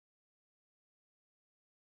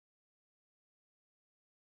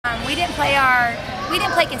We didn't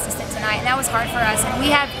play consistent tonight, and that was hard for us. And we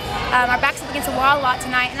have our backs up against the wall a lot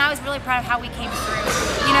tonight, and I was really proud of how we came through.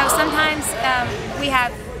 You know, sometimes we have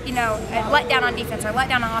a letdown on defense or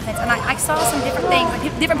letdown on offense, and I saw some different things. Like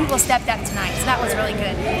different people stepped up tonight, so that was really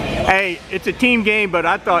good. Hey, it's a team game, but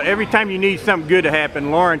I thought every time you need something good to happen,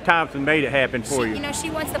 Lauren Thompson made it happen for you. You know, she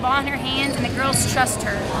wants the ball in her hands, and the girls trust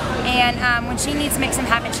her. And when she needs to make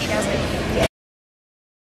something happen, she does it.